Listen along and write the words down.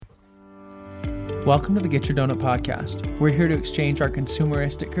Welcome to the Get Your Donut podcast. We're here to exchange our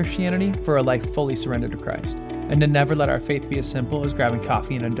consumeristic Christianity for a life fully surrendered to Christ, and to never let our faith be as simple as grabbing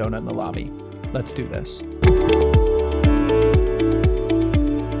coffee and a donut in the lobby. Let's do this.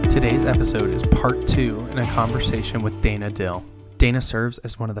 Today's episode is part 2 in a conversation with Dill. Dana serves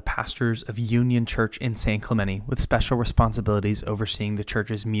as one of the pastors of Union Church in San Clemente, with special responsibilities overseeing the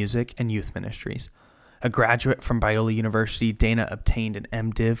church's music and youth ministries. A graduate from Biola University, Dana obtained an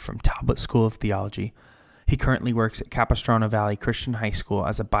MDiv from Talbot School of Theology. He currently works at Capistrano Valley Christian High School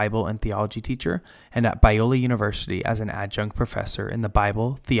as a Bible and theology teacher, and at Biola University as an adjunct professor in the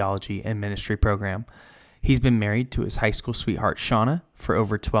Bible, theology, and ministry program. He's been married to his high school sweetheart, Shauna, for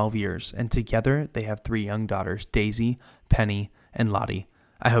over 12 years, and together they have 3 young daughters, Daisy, Penny, and Lottie.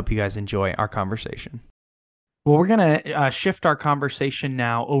 I hope you guys enjoy our conversation. Well, we're going to shift our conversation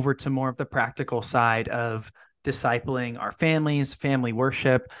now over to more of the practical side of discipling our families, family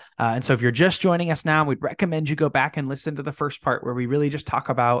worship. And so if you're just joining us now, we'd recommend you go back and listen to the first part where we really just talk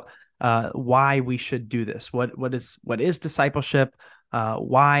about why we should do this. What is discipleship?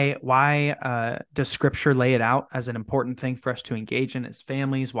 Why does Scripture lay it out as an important thing for us to engage in as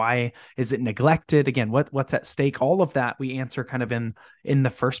families? Why is it neglected? Again, what's at stake? All of that we answer kind of in the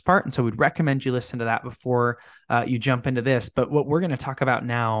first part. And so we'd recommend you listen to that before you jump into this. But what we're going to talk about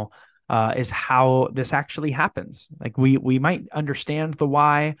now is how this actually happens. Like we might understand the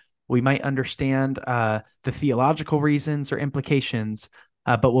why, we might understand the theological reasons or implications.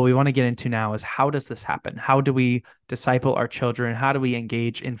 But what we want to get into now is, how does this happen? How do we disciple our children? How do we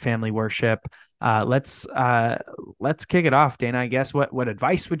engage in family worship? Let's kick it off, Dana. I guess what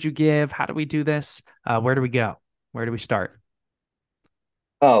advice would you give? How do we do this? Where do we go? Where do we start?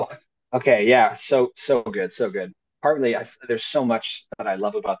 Oh, okay. Yeah. So good. So good. Partly, there's so much that I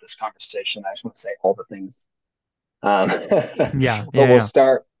love about this conversation. I just want to say all the things. Yeah, But yeah.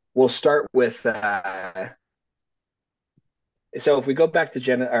 we'll start with, so if we go back to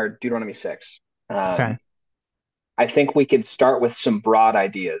Deuteronomy 6, Okay. I think we could start with some broad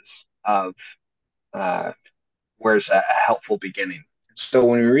ideas of uh, where's a helpful beginning. So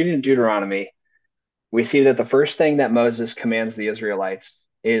when we read in Deuteronomy, we see that the first thing that Moses commands the Israelites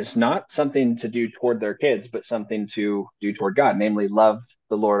is not something to do toward their kids, but something to do toward God, namely love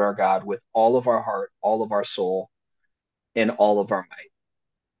the Lord our God with all of our heart, all of our soul, and all of our might.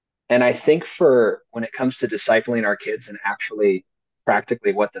 And I think for when it comes to discipling our kids and actually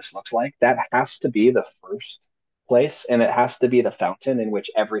practically what this looks like, that has to be the first place, and it has to be the fountain in which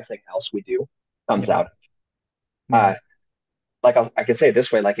everything else we do comes Yeah. out of. Yeah. I could say it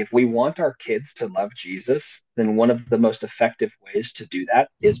this way, like if we want our kids to love Jesus, then one of the most effective ways to do that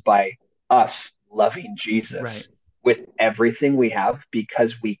is by us loving Right. Jesus with everything we have,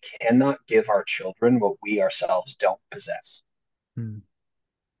 because we cannot give our children what we ourselves don't possess. Hmm.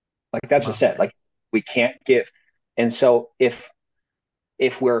 Like that's just Wow. it. Like we can't give. And so if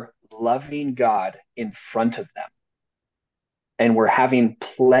we're loving God in front of them and we're having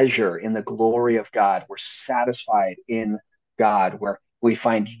pleasure in the glory of God, we're satisfied in God, where we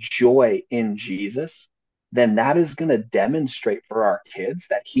find joy in Jesus, then that is going to demonstrate for our kids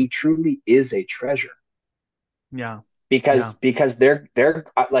that he truly is a treasure. Yeah. because Yeah. because they're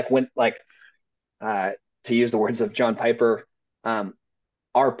like when like uh to use the words of John Piper, um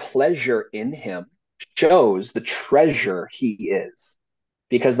our pleasure in him shows the treasure he is.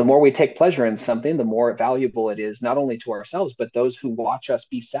 Because the more we take pleasure in something, the more valuable it is, not only to ourselves, but those who watch us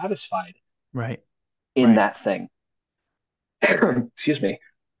be satisfied Right. in Right. that thing. Excuse me.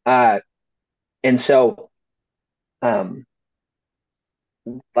 Uh, and so, um,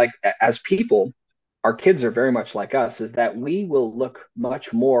 like as people, our kids are very much like us, is that we will look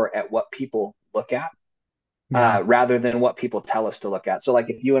much more at what people look at Yeah. rather than what people tell us to look at. So, like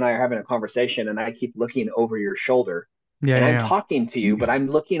if you and I are having a conversation and I keep looking over your shoulder Yeah. and I'm Yeah. talking to you, Yeah. but I'm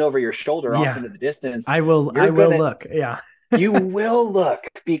looking over your shoulder off Yeah. into the distance, I will. you're I will gonna look. Yeah. you will look,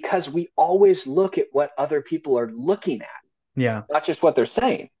 because we always look at what other people are looking at, Yeah. not just what they're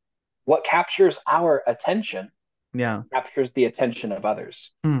saying. What captures our attention Yeah. captures the attention of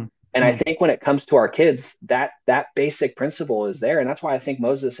others. Hmm. And I Hmm. think when it comes to our kids, that basic principle is there. And that's why I think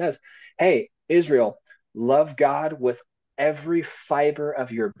Moses says, hey, Israel, love God with every fiber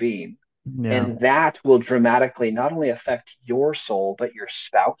of your being. Yeah. And that will dramatically not only affect your soul, but your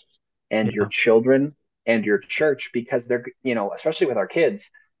spouse and your Yeah. children and your church, because they're, especially with our kids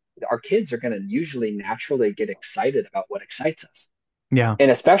are going to usually naturally get excited about what excites us. Yeah.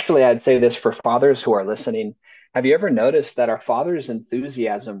 And especially, I'd say this for fathers who are listening. Have you ever noticed that our father's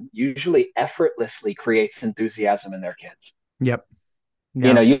enthusiasm usually effortlessly creates enthusiasm in their kids? Yep. You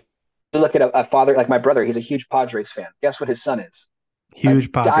Yeah. know, you look at a father like my brother, he's a huge Padres fan. Guess what his son is? a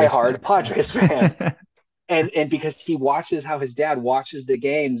Huge Padres diehard fan. Padres fan. Yeah. And because he watches how his dad watches the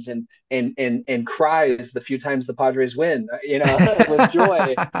games and cries the few times the Padres win, with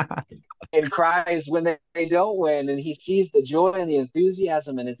joy, and cries when they don't win, and he sees the joy and the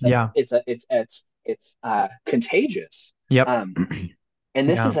enthusiasm, and Yeah. it's contagious. Yep. Um, and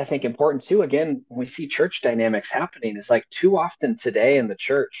this Yeah. is, I think, important too. Again, when we see church dynamics happening, is like too often today in the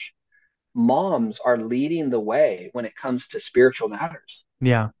church, moms are leading the way when it comes to spiritual matters.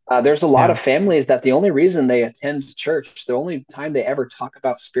 Yeah. There's a lot Yeah. of families that the only reason they attend church, the only time they ever talk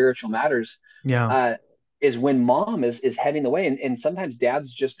about spiritual matters, Yeah. uh, is when mom is heading the way, and sometimes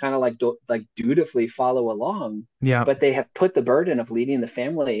dads just kind of like dutifully follow along, Yeah. but they have put the burden of leading the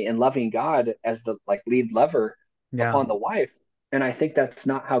family and loving God as the like lead lover Yeah. upon the wife. And I think that's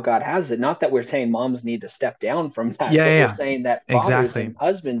not how God has it. Not that we're saying moms need to step down from that, Yeah. but we're Yeah. saying that fathers Exactly. and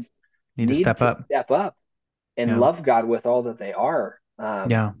husbands Need to need step to up. step up and Yeah. love God with all that they are.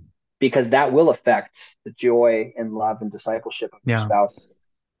 Yeah. Because that will affect the joy and love and discipleship of their Yeah. spouse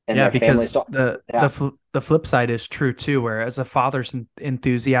and Yeah, their family. because So, the yeah, the flip side is true too, whereas a father's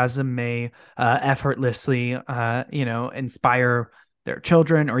enthusiasm may effortlessly, inspire their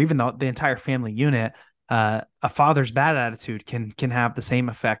children or even the entire family unit. A father's bad attitude can have the same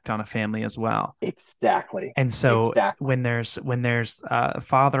effect on a family as well. exactly, And so exactly. when there's a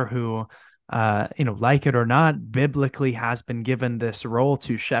father who, like it or not, biblically has been given this role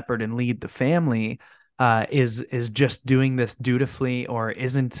to shepherd and lead the family, is just doing this dutifully or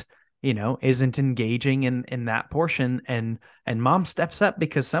isn't engaging in that portion, and mom steps up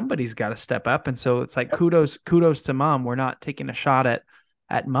because somebody's got to step up, and so it's like Yep. kudos to mom. We're not taking a shot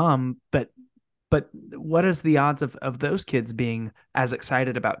at mom, but what is the odds of those kids being as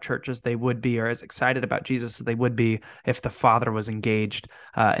excited about church as they would be, or as excited about Jesus as they would be if the father was engaged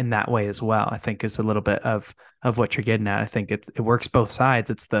in that way as well? I think is a little bit of what you're getting at. I think it works both sides.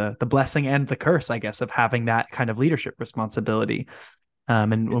 It's the blessing and the curse, I guess, of having that kind of leadership responsibility.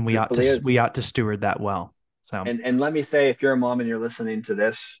 And It when truthfully is. we ought to steward that well. So And let me say, if you're a mom and you're listening to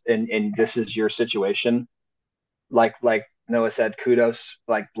this, and this is your situation, like Noah said, kudos,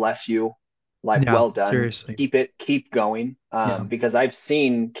 like bless you, like yeah, well done. seriously. Keep going. Yeah, Because I've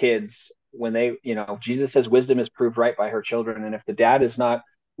seen kids when Jesus says wisdom is proved right by her children. And if the dad is not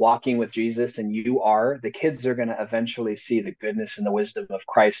walking with Jesus and you are, the kids are going to eventually see the goodness and the wisdom of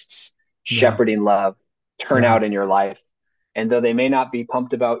Christ's yeah, shepherding love turn yeah. out in your life. And though they may not be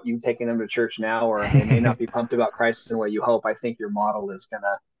pumped about you taking them to church now, or they may not be pumped about Christ in the way you hope, I think your model is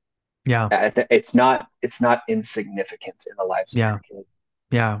gonna Yeah, it's not insignificant in the lives of yeah, your kids.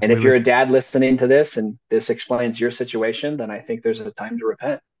 yeah. And We if you're would. a dad listening to this and this explains your situation, then I think there's a time to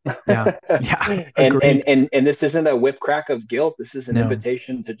repent. Yeah, yeah. and Agreed. and this isn't a whip crack of guilt. This is an No.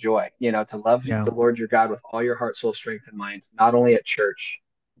 invitation to joy, to love Yeah, the Lord your God with all your heart, soul, strength, and mind, not only at church,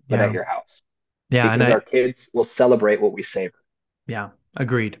 but at yeah, your house. yeah. And Because our kids will celebrate what we savor. yeah,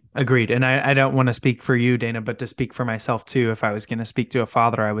 agreed. And I don't want to speak for you, Dana, but to speak for myself too. If I was going to speak to a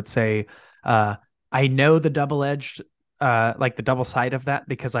father, I would say, uh, I know the like the double side of that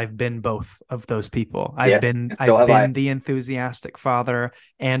because I've been both of those people. Yes, and so I've have I. been the enthusiastic father,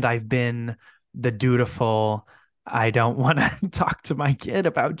 and I've been the dutiful. I don't want to talk to my kid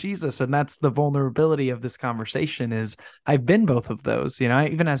about Jesus, and that's the vulnerability of this conversation. Is I've been both of those.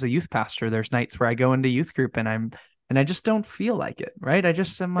 Even as a youth pastor, there's nights where I go into youth group and I just don't feel like it, right? I'm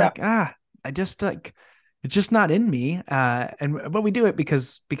Yeah. like, I just like it's just not in me. But we do it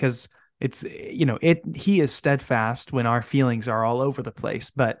because it's he is steadfast when our feelings are all over the place.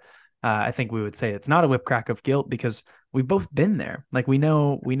 But I think we would say it's not a whip crack of guilt because we've both been there. Like we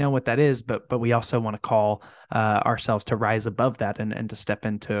know what that is, but we also want to call ourselves to rise above that and to step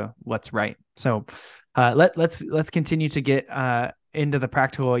into what's right. So let's continue to get into the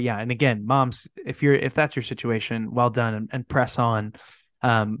practical. Yeah, and again, moms, if that's your situation, well done, and press on.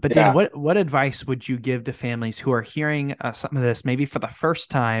 But Dana, Yeah. what advice would you give to families who are hearing some of this maybe for the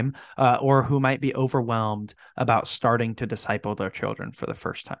first time, or who might be overwhelmed about starting to disciple their children for the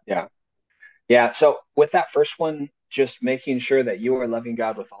first time? Yeah. Yeah. So with that first one, just making sure that you are loving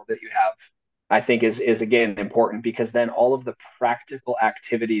God with all that you have, I think is again important, because then all of the practical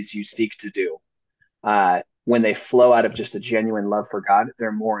activities you seek to do, when they flow out of just a genuine love for God,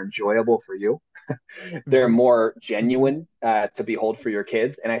 they're more enjoyable for you. They're Mm-hmm. more Mm-hmm. genuine to behold for your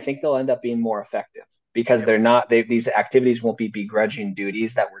kids, and I think they'll end up being more effective because Yep. these activities won't be begrudging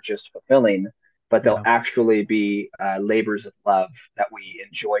duties that we're just fulfilling, but they'll Yeah. actually be labors of love that we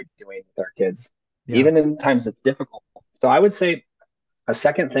enjoy doing with our kids, Yeah. even in times that's difficult. So I would say a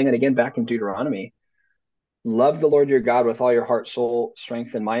second thing, and again back in Deuteronomy, love the Lord your God with all your heart, soul,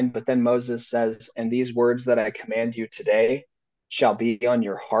 strength, and mind. But then Moses says, and these words that I command you today shall be on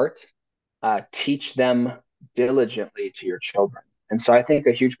your heart. Teach them diligently to your children. And so I think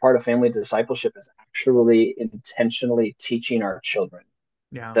a huge part of family discipleship is actually intentionally teaching our children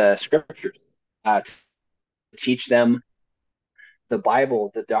Yeah. the scriptures, to teach them the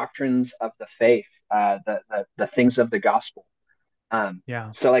Bible, the doctrines of the faith, the things of the gospel. Yeah.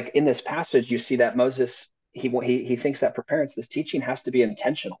 So like in this passage, you see that Moses, he thinks that for parents, this teaching has to be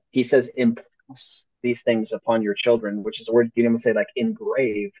intentional. He says, impress these things upon your children, which is a word you can say like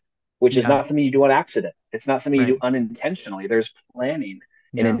engrave, which is Yeah. not something you do on accident. It's not something you Right. do unintentionally. There's planning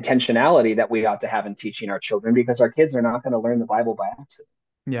and Yeah. intentionality that we ought to have in teaching our children because our kids are not going to learn the Bible by accident.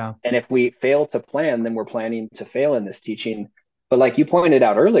 Yeah. And if we fail to plan, then we're planning to fail in this teaching. But like you pointed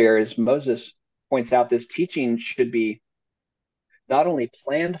out earlier, as Moses points out, this teaching should be not only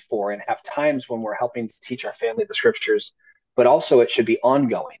planned for and have times when we're helping to teach our family the scriptures, but also it should be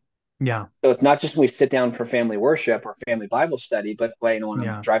ongoing. Yeah. So it's not just when we sit down for family worship or family Bible study, but when I'm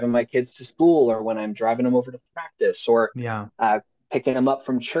Yeah. driving my kids to school or when I'm driving them over to practice or Yeah. uh, picking them up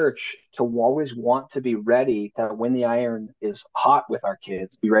from church, to always want to be ready that when the iron is hot with our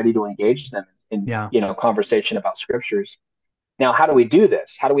kids, be ready to engage them in Yeah. conversation about scriptures. Now, how do we do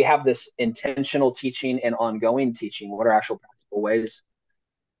this? How do we have this intentional teaching and ongoing teaching? What are actual practical ways?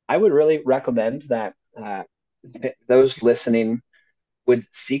 I would really recommend that those listening would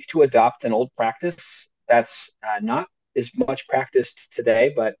seek to adopt an old practice that's not as much practiced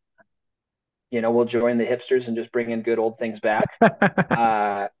today, but we'll join the hipsters and just bring in good old things back,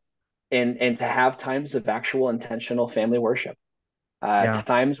 uh, and to have times of actual intentional family worship, Yeah.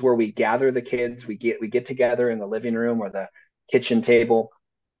 times where we gather the kids, we get together in the living room or the kitchen table,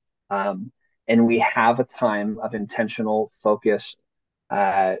 um, and we have a time of intentional, focused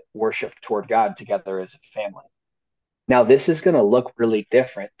worship toward God together as a family. Now, this is going to look really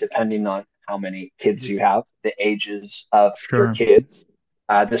different depending on how many kids you have, the ages of your Sure. kids,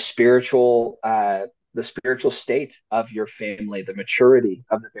 uh, the spiritual uh, the spiritual state of your family, the maturity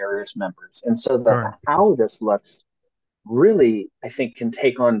of the various members, and so the Sure. how this looks really, I think, can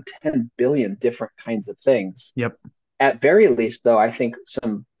take on 10 billion different kinds of things. Yep. At very least, though, I think uh,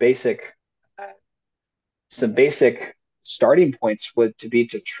 some basic starting points would to be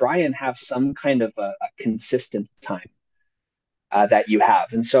to try and have some kind of a consistent time that you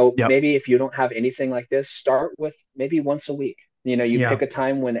have. And so Yep. maybe if you don't have anything like this, start with maybe once a week. You Yeah. pick a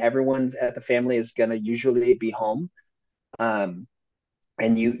time when everyone's at the family is going to usually be home, um,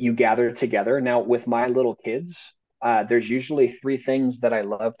 and you gather together. Now, with my little kids, there's usually three things that I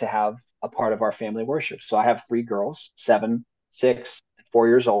love to have a part of our family worship. So I have three girls, 7, 6, and 4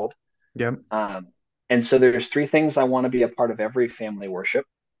 years old. Yep. Um, and so there's three things I want to be a part of every family worship.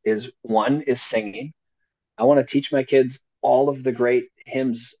 Is one is singing. I want to teach my kids all of the great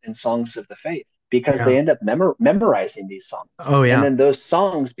hymns and songs of the faith because Yeah. they end up memorizing these songs. Oh And yeah. then those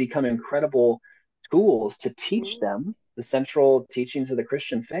songs become incredible tools to teach them the central teachings of the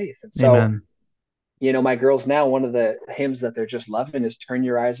Christian faith. And so, Amen. my girls now, one of the hymns that they're just loving is Turn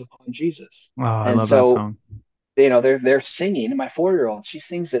Your Eyes Upon Jesus. Oh, I And love that so, song. they're singing. And my 4-year-old, she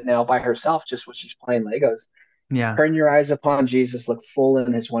sings it now by herself just when she's playing Legos. Yeah. Turn your eyes upon Jesus, look full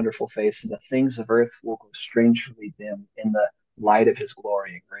in his wonderful face, and the things of earth will go strangely dim in the light of his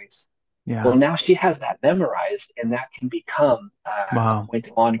glory and grace. Well, Yeah. now she has that memorized, and that can become a Wow. point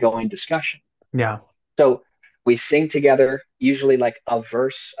of ongoing discussion. Yeah. So we sing together, usually like a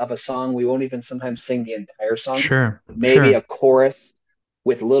verse of a song. We won't even sometimes sing the entire song, Sure. maybe a Sure. chorus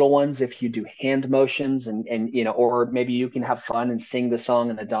with little ones if you do hand motions and or maybe you can have fun and sing the song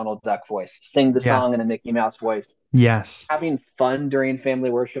in a Donald Duck voice, sing the Yeah. song in a Mickey Mouse voice. Yes. Having fun during family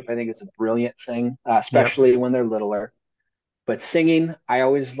worship, I think, is a brilliant thing, Yep. especially when they're littler. But singing, I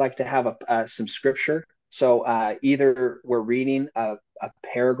always like to have some scripture. So either we're reading a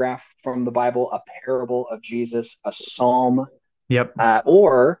paragraph from the Bible, a parable of Jesus, a psalm, Yep.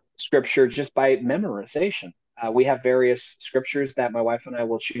 or scripture just by memorization. We have various scriptures that my wife and I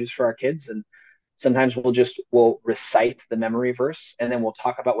will choose for our kids, and sometimes we'll recite the memory verse, and then we'll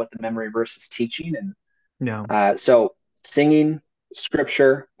talk about what the memory verse is teaching, and Yeah. so singing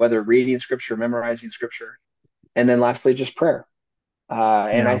scripture, whether reading scripture, memorizing scripture, and then lastly, just prayer.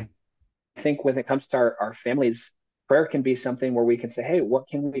 And Yeah. I think when it comes to our families, prayer can be something where we can say, hey, what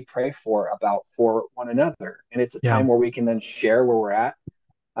can we pray for one another? And it's a Yeah. time where we can then share where we're at.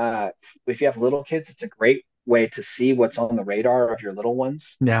 Uh, if you have little kids, it's a great way to see what's on the radar of your little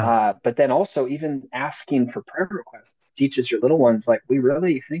ones. Yeah. But then also, even asking for prayer requests teaches your little ones like, we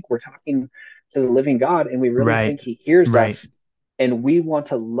really think we're talking to the living God and we really Right. think he hears Right. us. And we want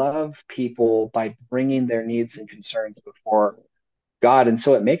to love people by bringing their needs and concerns before God. And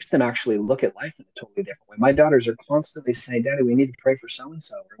so it makes them actually look at life in a totally different way. My daughters are constantly saying, Daddy, we need to pray for so and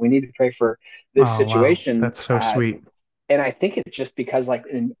so, or we need to pray for this Oh, wow. situation. That's so sweet. And I think it's just because, like,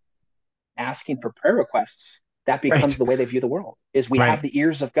 in asking for prayer requests, that becomes Right. the way they view the world, is we have Right. the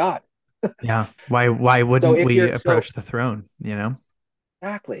ears of God. Yeah. Why So wouldn't if we you're so approach the throne, you know?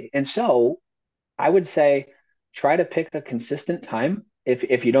 exactly. And so I would say try to pick a consistent time.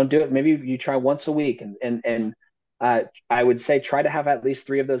 If you don't do it, maybe you try once a week, and I would say try to have at least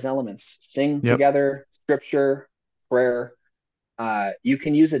three of those elements: sing Yep. together, scripture, prayer. You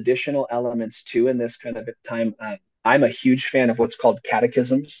can use additional elements too in this kind of time. I'm a huge fan of what's called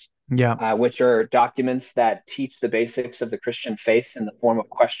catechisms, Yeah. which are documents that teach the basics of the Christian faith in the form of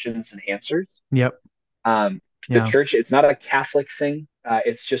questions and answers. Yep. Um, the Yeah. church, it's not a Catholic thing.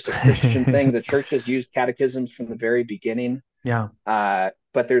 It's just a Christian thing. The church has used catechisms from the very beginning. Yeah.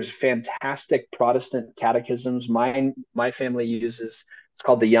 But there's fantastic Protestant catechisms. My family uses, it's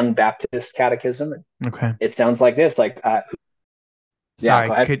called the Young Baptist Catechism. Okay. It sounds like this, like, yeah, Sorry,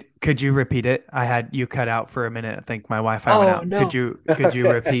 go ahead. could you repeat it? I had you cut out for a minute. I think my Wi-Fi went Oh, out. Could no. you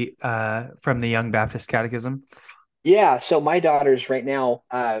repeat from the Young Baptist Catechism? Yeah, so my daughters right now,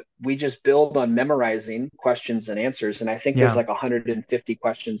 we just build on memorizing questions and answers. And I think there's Yeah. like 150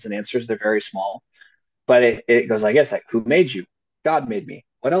 questions and answers. They're very small. But it goes like this, like, who made you? God made me.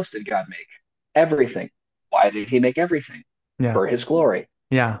 What else did God make? Everything. Why did he make everything? Yeah. For his glory.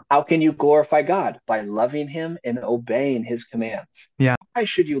 Yeah. How can you glorify God? By loving him and obeying his commands. Yeah. Why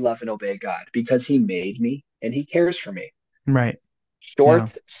should you love and obey God? Because he made me and he cares for me. Right. Yeah.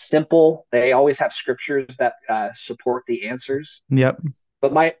 Short, simple. They always have scriptures that support the answers. Yep.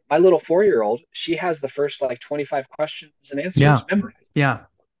 But my little 4 year old, she has the first like 25 questions and answers Yeah. memorized. Yeah.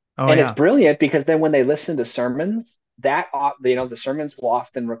 Oh And it's yeah. brilliant because then when they listen to sermons, the sermons will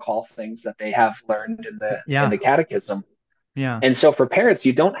often recall things that they have learned in the Yeah. catechism. Yeah. And so for parents,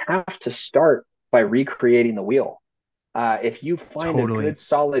 you don't have to start by recreating the wheel. If you find a Totally. good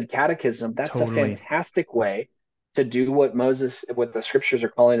solid catechism, that's a Totally. fantastic way to do what the scriptures are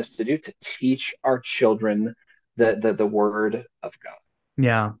calling us to do, to teach our children the word of God.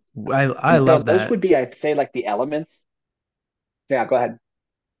 Yeah. I And so love those that. would be, I'd say, like the elements. Yeah, go ahead.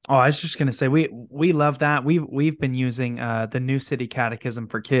 Oh, I was just gonna say we love that. We've been using the New City Catechism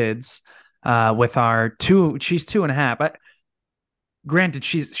for kids with our two. She's 2.5. Granted,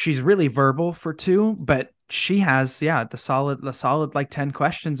 she's really verbal for two, but she has the solid like 10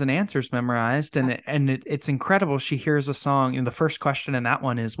 questions and answers memorized, it's incredible. She hears a song, and the first question in that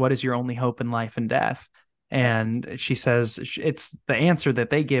one is, what is your only hope in life and death? Yeah. And she says it's the answer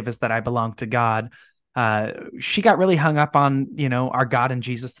that they give is that I belong to God. She got really hung up on, our God and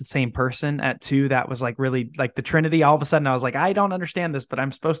Jesus the same person at two. That was like really like the Trinity. All of a sudden I was like, I don't understand this, but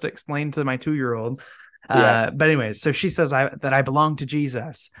I'm supposed to explain to my 2-year-old. Yes. But anyways, so she says that I belong to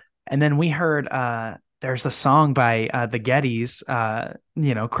Jesus. And then we heard there's a song by the Gettys,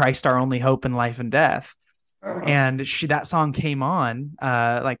 Christ our only hope in life and death. Uh-huh. And that song came on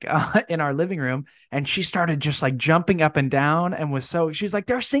in our living room, and she started just like jumping up and down, and she's like,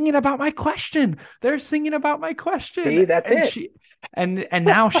 they're singing about my question. They're singing about my question. See, that's And it. she and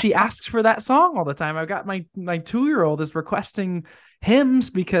now she asks for that song all the time. I've got my 2-year-old is requesting hymns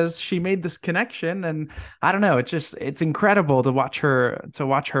because she made this connection. And I don't know, it's incredible to watch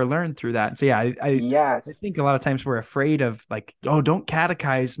her learn through that. So yeah, I Yes, think a lot of times we're afraid of like, oh, don't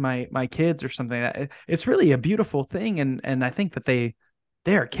catechize my kids or something. It's really a beautiful thing, and I think that they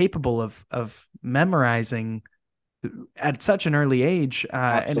are capable of memorizing at such an early age,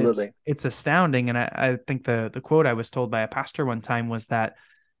 and absolutely. it's astounding. And I think the quote I was told by a pastor one time was that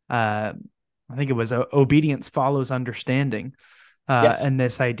I think it was obedience follows understanding, Yes. and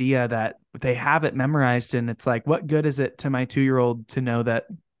this idea that they have it memorized, and it's like, what good is it to my 2-year-old to know that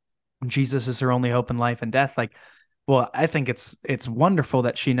Jesus is her only hope in life and death? Like, well, I think it's wonderful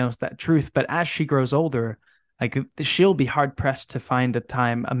that she knows that truth, but as she grows older, like she'll be hard pressed to find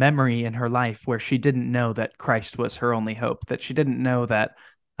a memory in her life where she didn't know that Christ was her only hope, that she didn't know that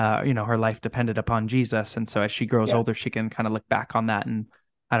her life depended upon Jesus. And so as she grows Yeah. older, she can kind of look back on that, and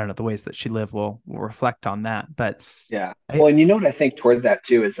I don't know, the ways that she lived will reflect on that. But Yeah. I, Well, and you know what I think toward that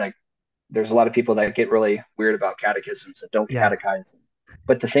too is like there's a lot of people that get really weird about catechisms and don't yeah, catechize them.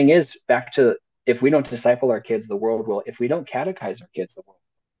 But the thing is, back to, if we don't disciple our kids, the world will. If we don't catechize our kids, the world.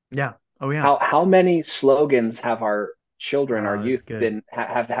 yeah, oh yeah, How many slogans have our children, our that's youth, good. been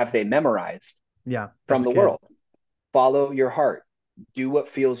have they memorized Yeah, from that's the good. world? Follow your heart. Do what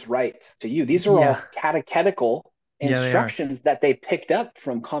feels right to you. These are Yeah, all catechetical yeah, they are. instructions that they picked up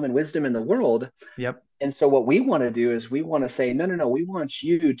from common wisdom in the world. Yep. And so what we want to do is we want to say, no, no, no, we want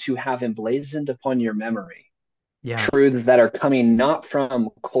you to have emblazoned upon your memory Yeah. truths that are coming not from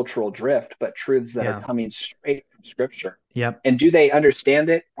cultural drift, but truths that are Yeah. coming straight from scripture. Yep. And do they understand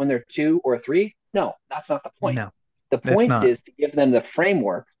it when they're 2 or 3? No, that's not the point. No, The that's point not. is to give them the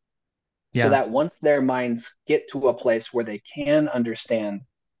framework so Yeah. that once their minds get to a place where they can understand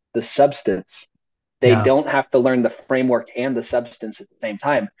the substance, they Yeah. don't have to learn the framework and the substance at the same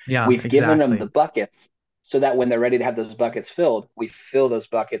time. Yeah, We've given them the exactly. buckets so that when they're ready to have those buckets filled, we fill those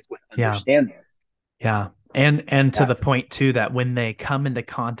buckets with Yeah. understanding. Yeah. And to Yeah. the point too that when they come into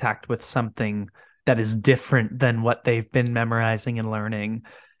contact with something that is different than what they've been memorizing and learning,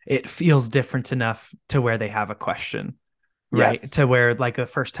 it feels different enough to where they have a question, right? Yes. To where like the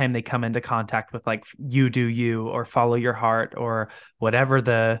first time they come into contact with like you do you or follow your heart or whatever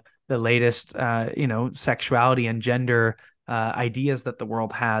the latest sexuality and gender ideas that the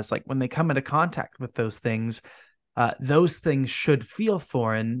world has, like when they come into contact with those things should feel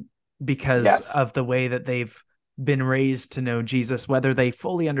foreign because Yes. of the way that they've been raised to know Jesus, whether they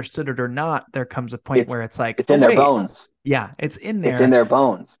fully understood it or not. There comes a point It's where it's like, it's oh in their wait, bones. yeah, it's in It's in there, their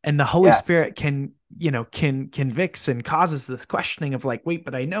bones. and the Holy Yes. Spirit can convicts and causes this questioning of like, wait,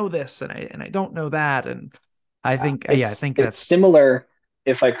 but I know this and I don't know that, and I Yeah. think I It's think it's that's similar.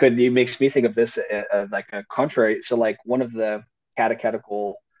 If I could, it makes me think of this like a contrary. So like one of the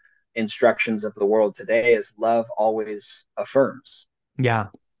catechetical instructions of the world today is love always affirms. yeah,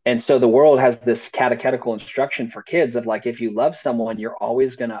 And so the world has this catechetical instruction for kids of like, if you love someone, you're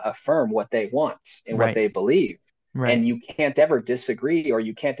always going to affirm what they want and what right, they believe. right, And you can't ever disagree or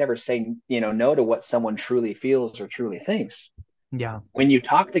you can't ever say, no to what someone truly feels or truly thinks. yeah, When you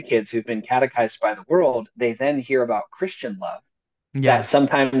talk to kids who've been catechized by the world, they then hear about Christian love that yeah,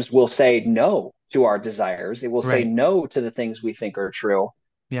 sometimes will say no to our desires. It will say right, no to the things we think are true.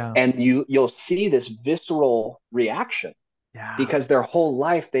 yeah, And you'll see this visceral reaction yeah, because their whole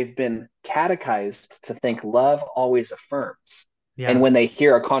life they've been catechized to think love always affirms. And yeah, when they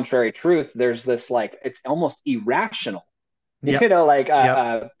hear a contrary truth, there's this like it's almost irrational, yep, like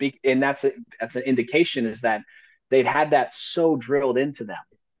yep, and that's an indication is that they've had that so drilled into them.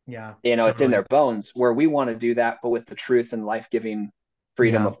 yeah, It's in totally, their bones where we want to do that, but with the truth and life giving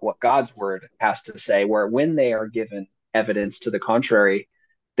freedom yeah, of what God's word has to say, where when they are given evidence to the contrary,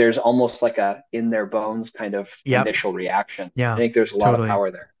 there's almost like a in their bones kind of yep, initial reaction. I yeah, think there's a lot of totally.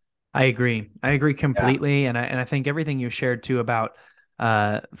 power there. I agree. I agree Yeah. completely, and I think everything you shared too about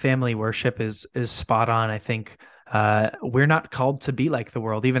family worship is spot on. I think we're not called to be like the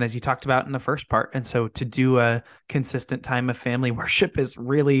world, even as you talked about in the first part. And so to do a consistent time of family worship is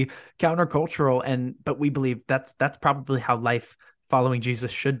really countercultural, and but we believe that's probably how life following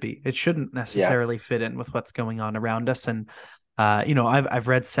Jesus should be. It shouldn't Yes. necessarily fit in with what's going on around us. And I've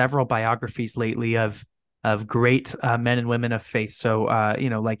read several biographies lately of great men and women of faith. So,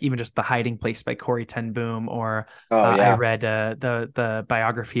 like even just The Hiding Place by Corrie Ten Boom, or Oh I yeah. read the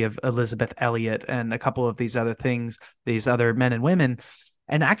biography of Elizabeth Elliot and a couple of these other things, these other men and women.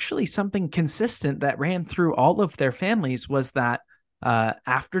 And actually, something consistent that ran through all of their families was that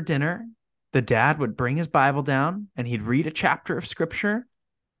after dinner, the dad would bring his Bible down and he'd read a chapter of scripture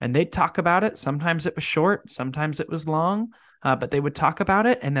and they'd talk about it. Sometimes it was short, sometimes it was long, but they would talk about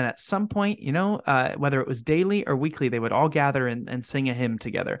it. And then at some point, whether it was daily or weekly, they would all gather and sing a hymn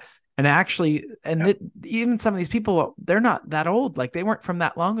together. And actually, Yeah. even some of these people, they're not that old. Like they weren't from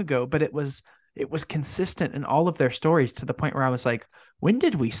that long ago, but it was consistent in all of their stories to the point where I was like, when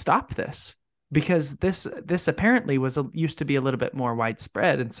did we stop this? Because this apparently used to be a little bit more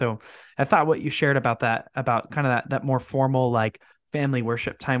widespread. And so I thought what you shared about that, about kind of that more formal, like family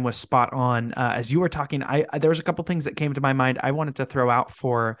worship time, was spot on. As you were talking, there was a couple things that came to my mind I wanted to throw out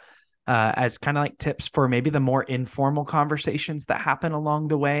for as kind of like tips for maybe the more informal conversations that happen along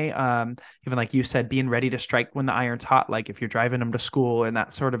the way. Even like you said, being ready to strike when the iron's hot, like if you're driving them to school and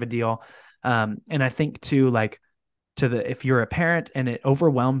that sort of a deal. And I think too, like if you're a parent and it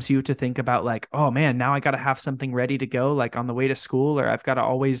overwhelms you to think about like, oh man, now I got to have something ready to go, like on the way to school, or I've got to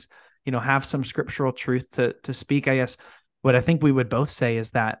always, have some scriptural truth to speak. I guess what I think we would both say is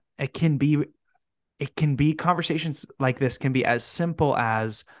that it can be conversations like this can be as simple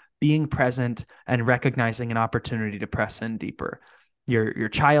as being present and recognizing an opportunity to press in deeper. Your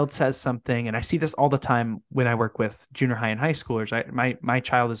child says something, and I see this all the time when I work with junior high and high schoolers. My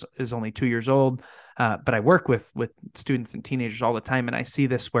child is only 2 years old, but I work with students and teenagers all the time, and I see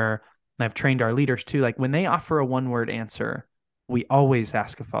this where I've trained our leaders too. Like when they offer a one word answer, we always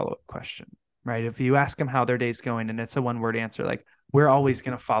ask a follow up question, right? If you ask them how their day's going and it's a one word answer, like we're always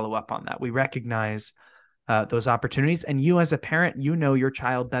going to follow up on that. We recognize those opportunities, and you as a parent, your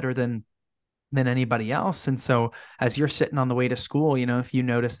child better than anybody else. And so as you're sitting on the way to school, if you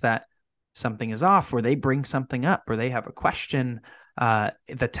notice that something is off, or they bring something up, or they have a question,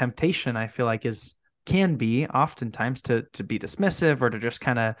 the temptation I feel like is can be oftentimes to be dismissive or to just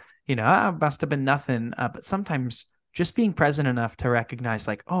kind of, must have been nothing. But sometimes just being present enough to recognize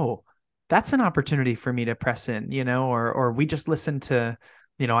like, oh, that's an opportunity for me to press in, or we just listened to,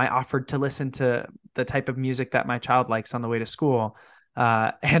 I offered to listen to the type of music that my child likes on the way to school.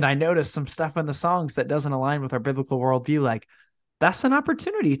 And I noticed some stuff in the songs that doesn't align with our biblical worldview. Like, that's an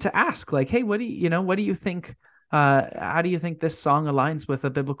opportunity to ask, like, hey, what do you think? How do you think this song aligns with a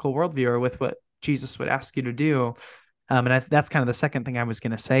biblical worldview or with what Jesus would ask you to do? That's kind of the second thing I was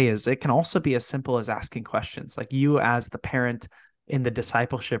going to say is it can also be as simple as asking questions. Like you as the parent in the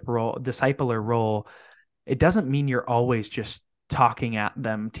discipler role, it doesn't mean you're always just talking at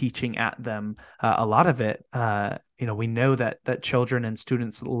them, teaching at them. A lot of it, we know that children and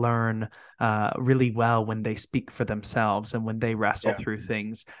students learn really well when they speak for themselves and when they wrestle Yeah. through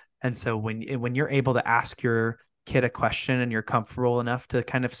things. And so when you're able to ask your kid a question and you're comfortable enough to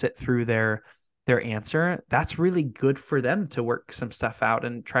kind of sit through their answer, that's really good for them to work some stuff out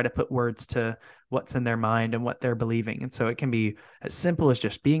and try to put words to what's in their mind and what they're believing. And so it can be as simple as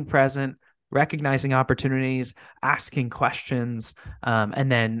just being present, recognizing opportunities, asking questions, and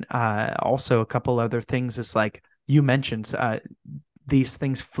then also a couple other things is like you mentioned, these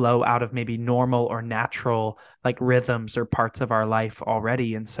things flow out of maybe normal or natural like rhythms or parts of our life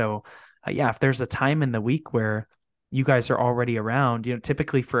already. And so, yeah, if there's a time in the week where you guys are already around,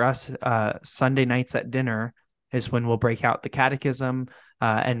 typically for us, Sunday nights at dinner is when we'll break out the catechism,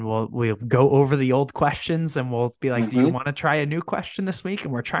 and we'll go over the old questions and we'll be like, do you Hmm. want to try a new question this week?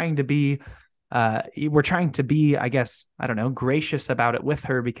 And we're trying to be, I guess, I don't know, gracious about it with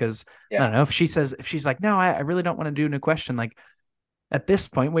her because I Yeah. don't know if she's like, no, I really don't want to do a new question. Like at this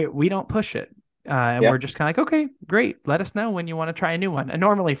point, we don't push it. And we're Yep. just kind of like, okay, great. Let us know when you want to try a new one. And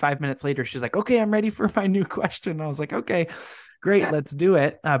normally 5 minutes later, she's like, okay, I'm ready for my new question. I was like, okay, great, let's do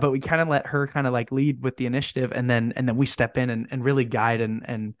it. But we kind of let her kind of like lead with the initiative, and then we step in and really guide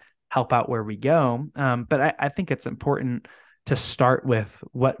and help out where we go. But I think it's important to start with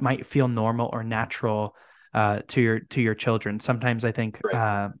what might feel normal or natural to your children. Sometimes I think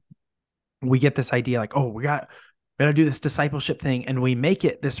Right. we get this idea like, oh, we gotta do this discipleship thing, and we make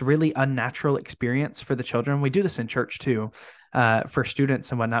it this really unnatural experience for the children. We do this in church too, for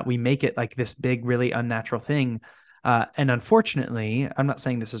students and whatnot. We make it like this big, really unnatural thing. And unfortunately, I'm not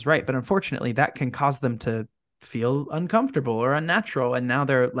saying this is right, but unfortunately, that can cause them to feel uncomfortable or unnatural. And now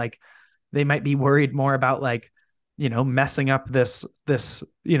they're like, they might be worried more about like, messing up this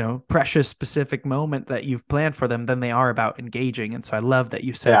precious specific moment that you've planned for them than they are about engaging. And so I love that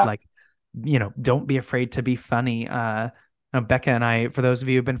you said Yeah. like, don't be afraid to be funny. Becca and I, for those of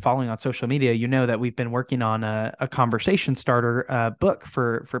you who've been following on social media, you know that we've been working on a conversation starter book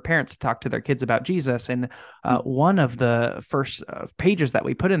for parents to talk to their kids about Jesus. And one of the first pages that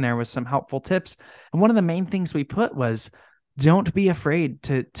we put in there was some helpful tips. And one of the main things we put was don't be afraid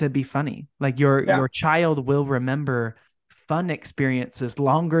to be funny. Like Yeah. your child will remember fun experiences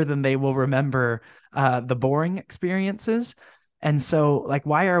longer than they will remember the boring experiences. And so, like,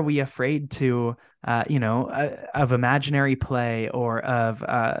 why are we afraid to, of imaginary play or of,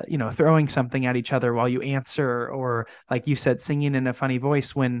 throwing something at each other while you answer, or like you said, singing in a funny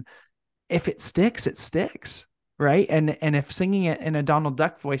voice when if it sticks, it sticks, right? And if singing it in a Donald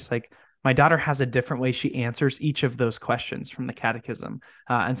Duck voice, like my daughter has a different way she answers each of those questions from the catechism,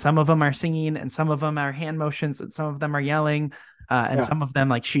 and some of them are singing, and some of them are hand motions, and some of them are yelling, and Yeah. some of them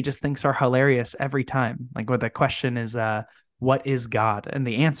like she just thinks are hilarious every time. Like where the question is, what is God? And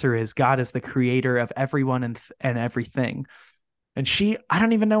the answer is God is the creator of everyone and everything. And I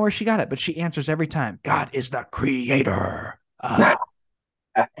don't even know where she got it, but she answers every time. God is the creator of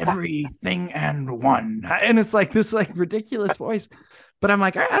everything and one. And it's like this like ridiculous voice. But I'm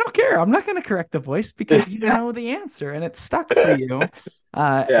like, I don't care. I'm not going to correct the voice because you know the answer and it's stuck for you.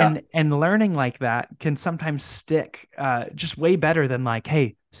 Yeah. And learning like that can sometimes stick just way better than like,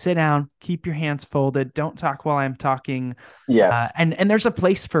 hey, sit down, keep your hands folded, don't talk while I'm talking. Yes. And there's a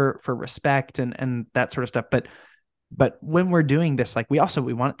place for respect and that sort of stuff. But when we're doing this, like we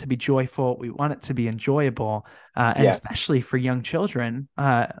want it to be joyful, we want it to be enjoyable, and Yes. especially for young children,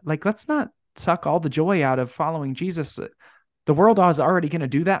 like let's not suck all the joy out of following Jesus. The world is already going to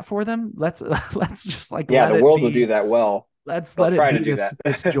do that for them. Let's just like Yeah. let The it world will do be. that well. Let's They'll let it try to be do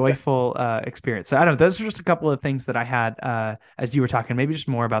this that. joyful experience. So I don't know. Those are just a couple of things that I had as you were talking. Maybe just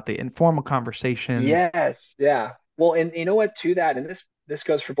more about the informal conversations. Yes. Yeah. Well, and you know what, to that, and this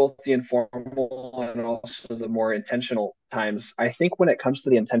goes for both the informal and also the more intentional times. I think when it comes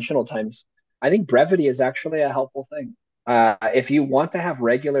to the intentional times, I think brevity is actually a helpful thing. If you want to have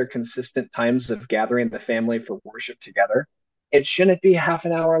regular, consistent times of gathering the family for worship together, it shouldn't be half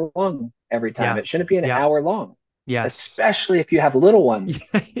an hour long every time. Yeah. It shouldn't be an Yep. hour long, Yes. especially if you have little ones.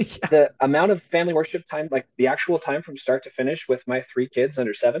 Yeah. The amount of family worship time, like the actual time from start to finish with my three kids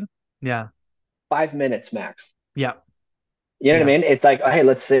under 7, Yeah. 5 minutes max. Yep. You know what I Yep. mean? It's like, oh, hey,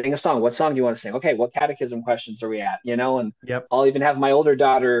 let's sing a song. What song do you want to sing? Okay, what catechism questions are we at? And Yep. I'll even have my older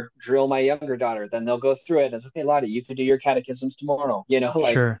daughter drill my younger daughter. Then they'll go through it. And it's okay, Lottie, you could do your catechisms tomorrow.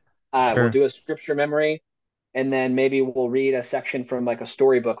 Like Sure. we'll Sure. do a scripture memory, and then maybe we'll read a section from like a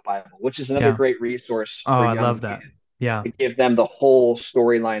storybook Bible, which is another Yeah. great resource Oh, for I young love kids that. Yeah. to give them the whole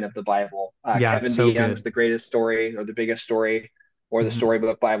storyline of the Bible. Yeah. It's Kevin so DeYoung's good. The Greatest Story or The Biggest Story or the Hmm.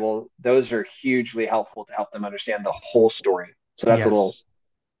 Storybook Bible. Those are hugely helpful to help them understand the whole story. So that's a little Yes.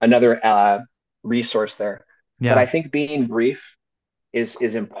 another resource there. But I Yeah. think being brief is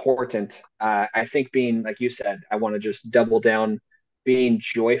important. I think being, like you said, I want to just double down, being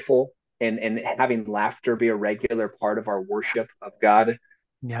joyful and having laughter be a regular part of our worship of God.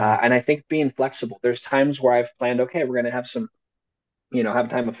 Yeah. And I think being flexible. There's times where I've planned, okay, we're going to have some, have a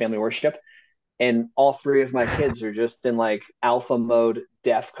time of family worship, and all three of my kids are just in like alpha mode,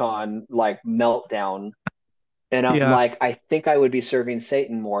 DEF CON, like meltdown, and I'm Yeah. like, I think I would be serving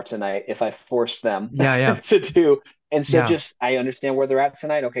Satan more tonight if I forced them Yeah. Yeah. to do. And so Yeah. just, I understand where they're at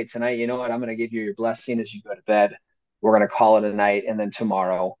tonight. Okay, tonight, you know what? I'm going to give you your blessing as you go to bed. We're going to call it a night. And then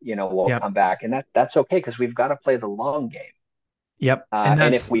tomorrow, we'll Yep. come back. And that's okay because we've got to play the long game. Yep. And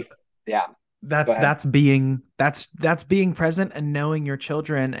And if we, yeah, go ahead. that's being present and knowing your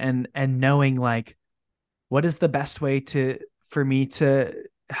children and knowing like what is the best way to for me to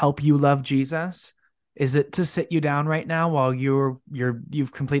help you love Jesus? Is it to sit you down right now while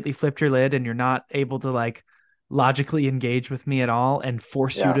you've completely flipped your lid and you're not able to like logically engage with me at all and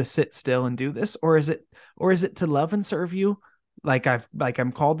force you Yeah, to sit still and do this? Or is it to love and serve you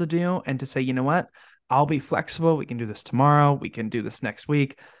I'm called to do and to say, you know what? I'll be flexible. We can do this tomorrow. We can do this next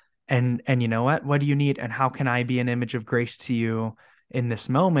week. And you know what? What do you need? And how can I be an image of grace to you in this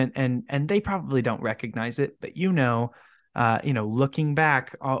moment? And they probably don't recognize it, but looking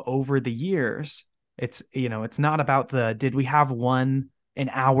back over the years, it's not about did we have an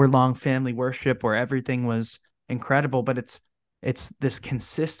hour long family worship where everything was incredible, but it's this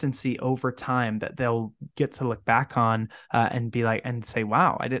consistency over time that they'll get to look back on and be like and say,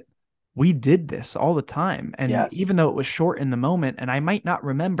 wow, we did this all the time. And yes. even though it was short in the moment, and I might not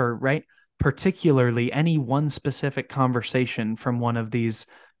remember, right, particularly any one specific conversation from one of these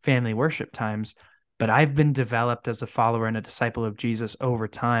family worship times, but I've been developed as a follower and a disciple of Jesus over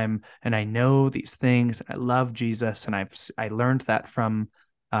time, and I know these things. I love Jesus, and I learned that from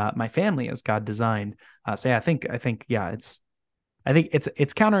my family as God designed. So yeah, I think it's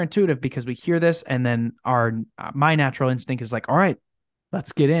counterintuitive because we hear this, and then our my natural instinct is like, all right,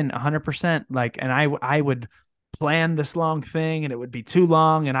 let's get in 100%. Like, and I would plan this long thing, and it would be too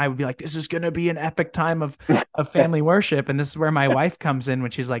long, and I would be like, this is gonna be an epic time of family worship, and this is where my wife comes in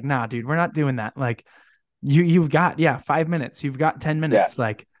when she's like, nah, dude, we're not doing that. Like, you've got 5 minutes, you've got 10 minutes, Yes.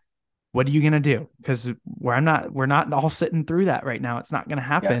 like. What are you gonna do? Because we're not all sitting through that right now. It's not gonna Yeah.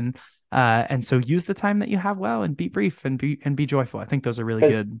 happen. And so use the time that you have well and be brief and be joyful. I think those are really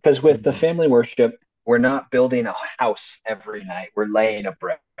Because good with the advice. family worship, we're not building a house every night. We're laying a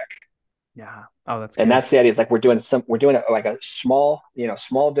brick. Yeah. Oh, that's And good. that's the idea. Is like we're doing it like a small,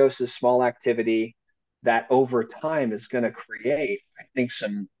 small doses, small activity that over time is going to create, I think,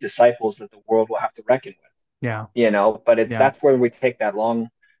 some disciples that the world will have to reckon with. Yeah. But it's Yeah. that's where we take that long.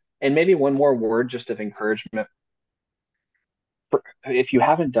 And maybe one more word just of encouragement. If you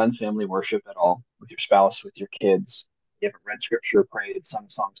haven't done family worship at all with your spouse, with your kids, you haven't read scripture, prayed, sung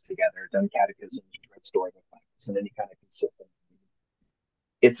songs together, done catechisms, read story Bibles, and any kind of consistent,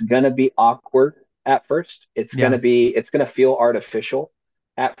 it's going to be awkward at first. Yeah. It's going to feel artificial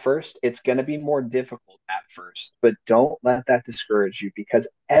at first. It's going to be more difficult at first, but don't let that discourage you because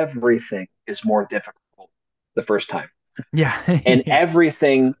everything is more difficult the first time. Yeah. And Yeah.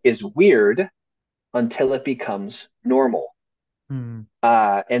 everything is weird until it becomes normal. Hmm.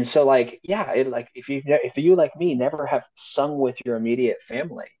 And so like, yeah, like if you like me never have sung with your immediate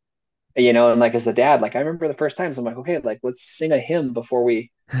family, and like as the dad, like I remember the first times I'm like, okay, like let's sing a hymn before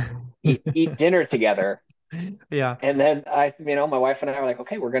we eat dinner together. Yeah. And then my wife and I were like,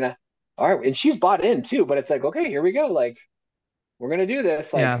 okay, we're gonna, all right, and she's bought in too, but it's like, okay, here we go, like we're gonna do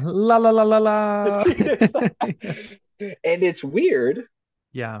this, Yeah. like, La la la la and la. it's weird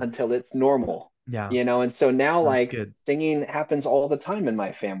Yeah. until it's normal, Yeah. and so now That's like good. singing happens all the time in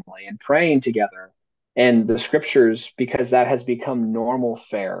my family and praying together and the scriptures because that has become normal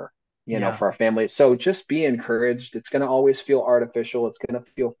fare. Yeah. for our family. So just be encouraged. It's going to always feel artificial. It's going to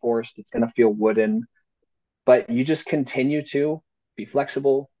feel forced. It's going to feel wooden, but you just continue to be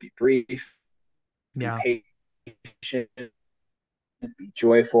flexible, be brief, be Yeah. patient, be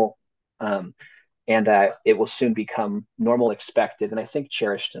joyful. Um, and it will soon become normal, expected, and I think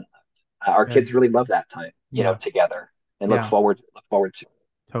cherished and loved. Our Good. kids really love that time, Yeah. together, and Yeah. look forward to.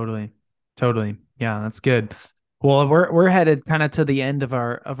 Totally. Totally. Yeah, that's good. Well, we're headed kind of to the end of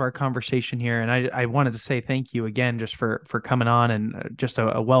our conversation here, and I wanted to say thank you again just for coming on and just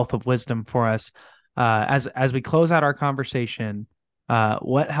a wealth of wisdom for us. As we close out our conversation,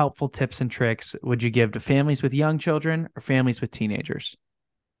 what helpful tips and tricks would you give to families with young children or families with teenagers?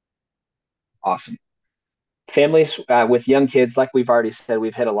 Awesome. Families with young kids, like we've already said,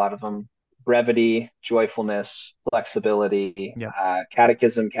 we've hit a lot of them. Brevity, joyfulness, flexibility, Yep.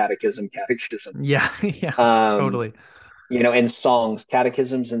 catechism. Yeah. Yeah. Um, Totally. and songs,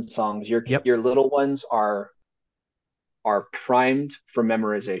 catechisms and songs. Yep. Your little ones are primed for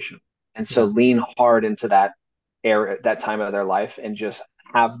memorization, and so Yeah. lean hard into that time of their life, and just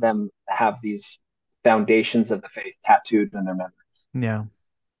have them have these foundations of the faith tattooed in their memories. Yeah.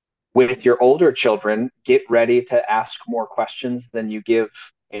 With your older children, get ready to ask more questions than you give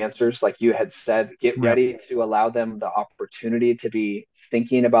answers. Like you had said, get Yep. ready to allow them the opportunity to be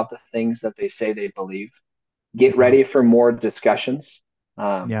thinking about the things that they say they believe. Get Yeah. ready for more discussions.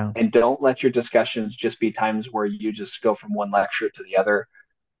 Yeah. And don't let your discussions just be times where you just go from one lecture to the other,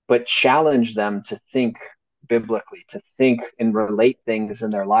 but challenge them to think biblically, to think and relate things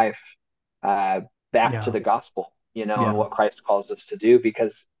in their life uh, back to Yeah. the gospel, and Yeah. what Christ calls us to do,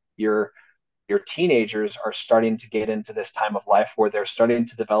 because your your teenagers are starting to get into this time of life where they're starting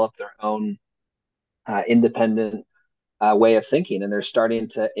to develop their own independent way of thinking, and they're starting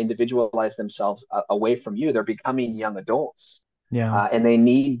to individualize themselves away from you. They're becoming young adults, Yeah. and they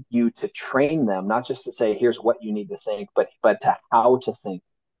need you to train them, not just to say here's what you need to think, but to how to think,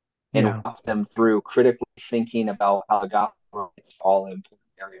 and Yeah. walk them through critically thinking about how the gospel is all important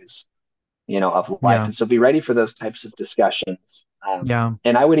areas, of life. Yeah. And so be ready for those types of discussions. Yeah.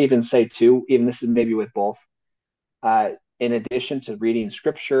 And I would even say too, even this is maybe with both, uh, in addition to reading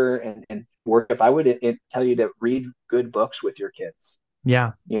scripture and worship, I would tell you to read good books with your kids.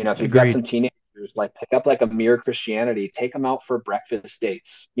 Yeah. If you've got Agreed. some teenagers, like pick up like a Mere Christianity, take them out for breakfast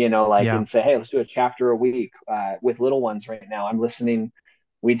dates, like, Yeah. and say, hey, let's do a chapter a week. With little ones right now, I'm listening.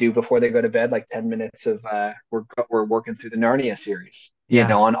 We do before they go to bed, like 10 minutes of we're working through the Narnia series,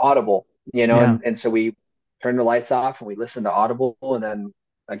 Yeah. on Audible, Yeah. and so we turn the lights off and we listen to Audible, and then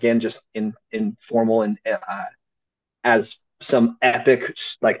again, just in informal and as some epic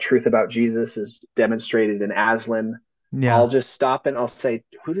like truth about Jesus is demonstrated in Aslan, Yeah. I'll just stop and I'll say,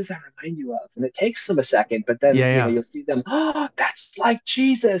 "Who does that remind you of?" And it takes them a second, but then Yeah. Yeah. you'll see them. Oh, that's like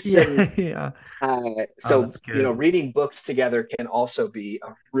Jesus. Yeah. And Yeah. Oh, so that's good. reading books together can also be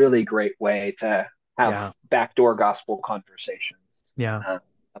a really great way to have Yeah. backdoor gospel conversations Yeah. uh,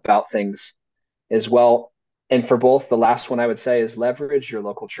 about things as well. And for both, the last one I would say is leverage your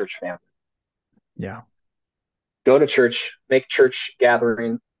local church family. Yeah. Go to church, make church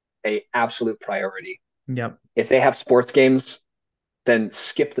gathering a absolute priority. Yep. If they have sports games, then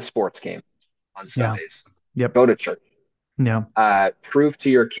skip the sports game on Yeah. Sundays. Yep. Go to church. Yeah. Prove to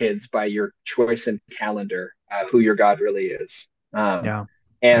your kids by your choice and calendar who your God really is. Yeah.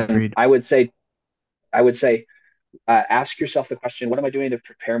 And Agreed. I would say, ask yourself the question: what am I doing to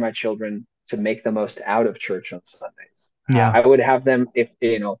prepare my children to make the most out of church on Sundays? Yeah. I would have them, if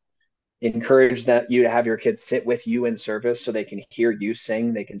encourage that you to have your kids sit with you in service so they can hear you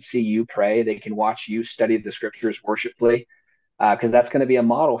sing, they can see you pray, they can watch you study the scriptures worshipfully, because that's going to be a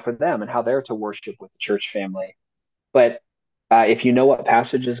model for them and how they're to worship with the church family. But if you know what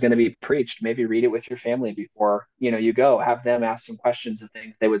passage is going to be preached, maybe read it with your family before you go. Have them ask some questions of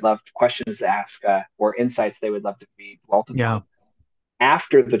things they would love, questions to ask, or insights they would love to be dwelt Yeah. upon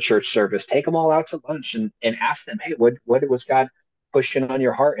after the church service. Take them all out to lunch and ask them, hey, what was God pushing on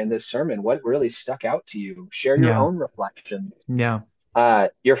your heart in this sermon? What really stuck out to you? Share your Yeah. own reflections. Yeah.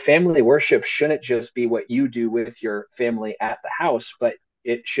 Your family worship shouldn't just be what you do with your family at the house, but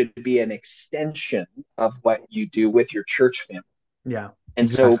it should be an extension of what you do with your church family. Yeah. And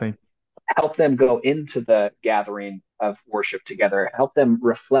so Exactly. help them go into the gathering of worship together, help them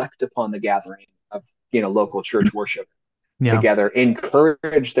reflect upon the gathering of local church worship Yeah. together,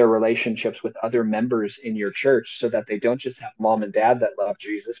 encourage their relationships with other members in your church so that they don't just have mom and dad that love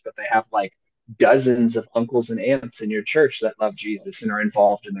Jesus, but they have like dozens of uncles and aunts in your church that love Jesus and are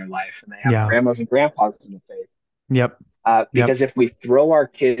involved in their life, and they have Yeah. grandmas and grandpas in the faith. Yep. Yep. Because if we throw our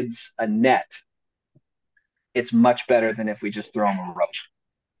kids a net, it's much better than if we just throw them a rope.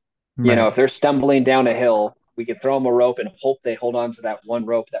 You know, Right. if they're stumbling down a hill, we could throw them a rope and hope they hold on to that one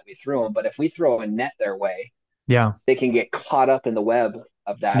rope that we threw them. But if we throw a net their way, Yeah. they can get caught up in the web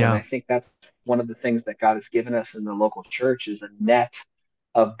of that. And Yeah. I think that's one of the things that God has given us in the local church is a net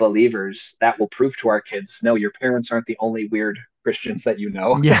of believers that will prove to our kids, no, your parents aren't the only weird Christians that you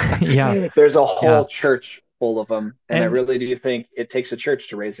know. Yeah. Yeah. There's a Yeah. whole church full of them, and I And really do think it takes a church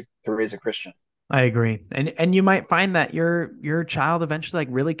to raise a Christian. I agree. And you might find that your child eventually like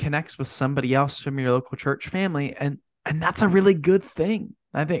really connects with somebody else from your local church family, and that's a really good thing.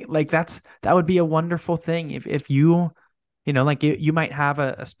 I think like that would be a wonderful thing if like you might have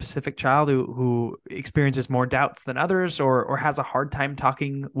a specific child who experiences more doubts than others or has a hard time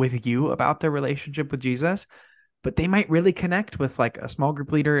talking with you about their relationship with Jesus, but they might really connect with like a small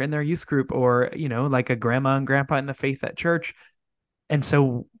group leader in their youth group or like a grandma and grandpa in the faith at church. And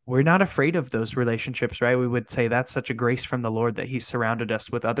so we're not afraid of those relationships, right? We would say that's such a grace from the Lord that He's surrounded us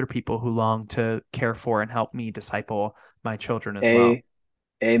with other people who long to care for and help me disciple my children as well. A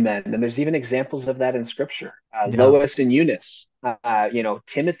Amen. And there's even examples of that in Scripture. Yeah. Lois and Eunice,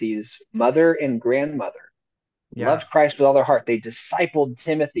 Timothy's mother and grandmother, Yeah. loved Christ with all their heart. They discipled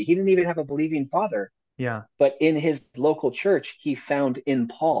Timothy. He didn't even have a believing father, Yeah. but in his local church, he found in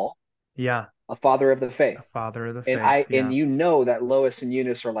Paul Yeah. a father of the faith. A father of the And faith. Yeah. you know that Lois and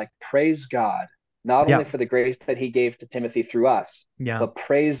Eunice are like, praise God, not only Yeah. for the grace that he gave to Timothy through us, Yeah. but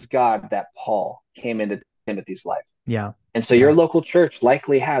praise God that Paul came into Timothy's life. Yeah. And so Yeah. your local church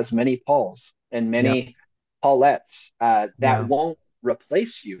likely has many Pauls and Yeah. many Paulettes that Yeah. won't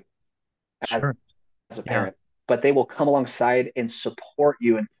replace you as, Sure. as a Yeah. parent, but they will come alongside and support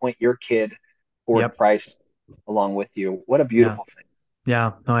you and point your kid toward Yep. Christ along with you. What a Yeah. beautiful thing.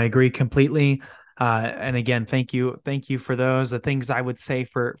 Yeah, no, I agree completely. And again, thank you for those. The things I would say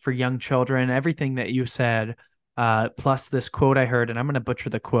for young children, everything that you said, plus this quote I heard, and I'm going to butcher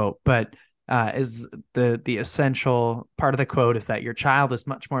the quote, but is the essential part of the quote is that your child is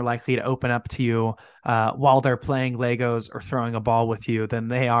much more likely to open up to you while they're playing Legos or throwing a ball with you than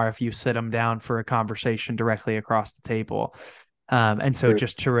they are if you sit them down for a conversation directly across the table. And so Truth.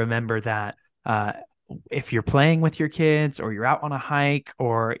 just to remember that. Uh, if you're playing with your kids or you're out on a hike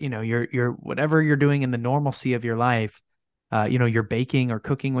or you're whatever you're doing in the normalcy of your life, you're baking or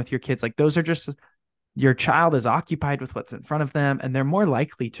cooking with your kids, like those are just your child is occupied with what's in front of them and they're more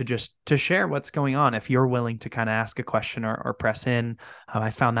likely to just to share what's going on if you're willing to kind of ask a question or press in. I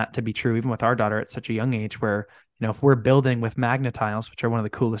found that to be true even with our daughter at such a young age where if we're building with magnetiles, which are one of the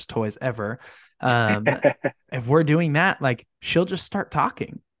coolest toys ever, um, if we're doing that, like she'll just start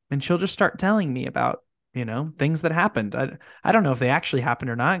talking and she'll just start telling me about things that happened. I don't know if they actually happened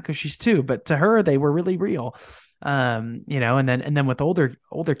or not because she's two, but to her they were really real. And then with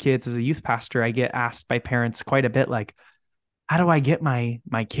older kids as a youth pastor, I get asked by parents quite a bit like, how do I get my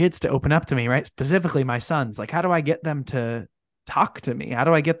kids to open up to me, right? Specifically my sons. Like, how do I get them to talk to me? How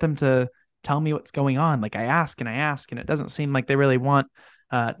do I get them to tell me what's going on? Like I ask, and it doesn't seem like they really want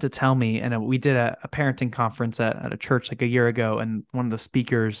to tell me. And we did a parenting conference at a church like a year ago, and one of the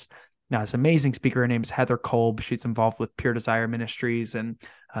speakers, now this amazing speaker, her name's Heather Kolb. She's involved with Pure Desire Ministries, and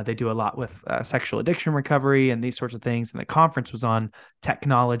they do a lot with sexual addiction recovery and these sorts of things. And the conference was on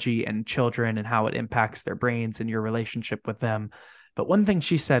technology and children and how it impacts their brains and your relationship with them. But one thing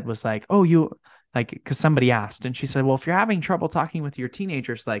she said was like, oh, you like, because somebody asked, and she said, well, if you're having trouble talking with your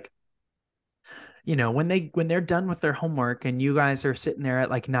teenagers, like, when they're done with their homework and you guys are sitting there at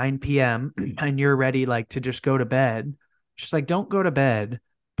like 9 p.m. and you're ready like to just go to bed, just like don't go to bed,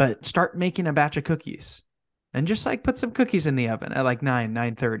 but start making a batch of cookies and just like put some cookies in the oven at like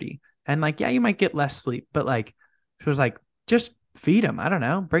 9:30. And like, yeah, you might get less sleep, but like she was like, just feed them. I don't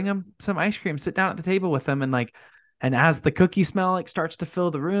know, bring them some ice cream, sit down at the table with them, and like, and as the cookie smell like starts to fill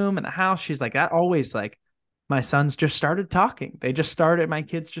the room and the house, she's like, that always like my sons just started talking. My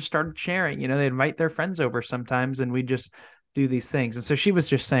kids just started sharing. They invite their friends over sometimes and we just do these things. And so she was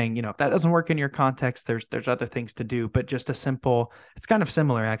just saying, if that doesn't work in your context, there's other things to do. But just it's kind of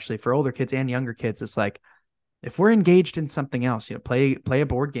similar actually for older kids and younger kids. It's like if we're engaged in something else, play a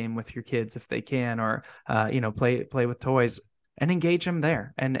board game with your kids if they can, or play with toys and engage them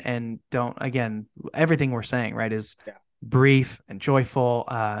there. And don't, again, everything we're saying, right, is Yeah. brief and joyful.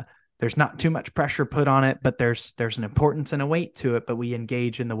 There's not too much pressure put on it, but there's an importance and a weight to it, but we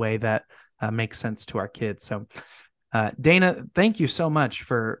engage in the way that makes sense to our kids. So Dana, thank you so much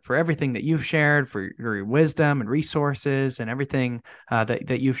for everything that you've shared, for your wisdom and resources and everything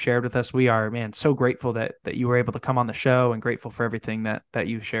that you've shared with us. We are, man, so grateful that you were able to come on the show and grateful for everything that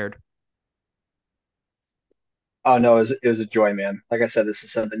you shared. Oh no, it was a joy, man. Like I said, this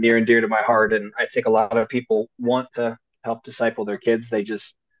is something near and dear to my heart, and I think a lot of people want to help disciple their kids. They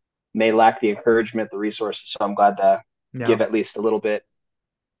just may lack the encouragement, the resources. So I'm glad to Yeah. give at least a little bit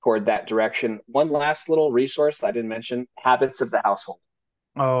toward that direction. One last little resource that I didn't mention: habits of the household.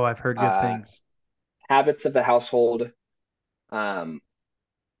 Oh, I've heard good Uh, things. habits of the household. Um,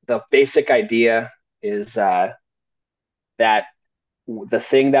 the basic idea is that the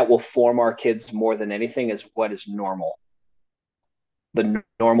thing that will form our kids more than anything is what is normal, the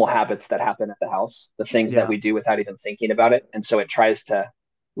normal habits that happen at the house, the things that Yeah. we do without even thinking about it. And so it tries to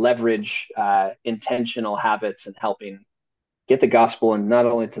leverage intentional habits and helping get the gospel and not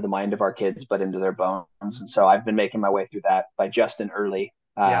only to the mind of our kids, but into their bones. And so I've been making my way through that by Justin Early.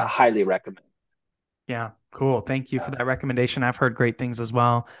 Yeah. Highly recommend. Yeah. Cool. Thank you for that recommendation. I've heard great things as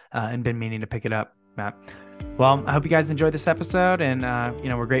well, and been meaning to pick it up, Matt. Well, I hope you guys enjoyed this episode, and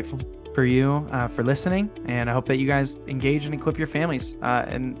we're grateful for you for listening, and I hope that you guys engage and equip your families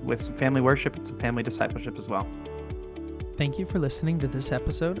and with some family worship and some family discipleship as well. Thank you for listening to this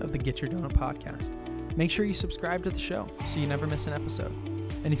episode of the Get Your Donut podcast. Make sure you subscribe to the show so you never miss an episode.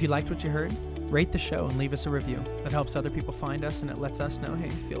 And if you liked what you heard, rate the show and leave us a review. That helps other people find us, and it lets us know how you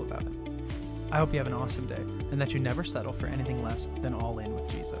feel about it. I hope you have an awesome day and that you never settle for anything less than all in with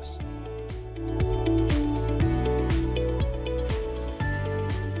Jesus.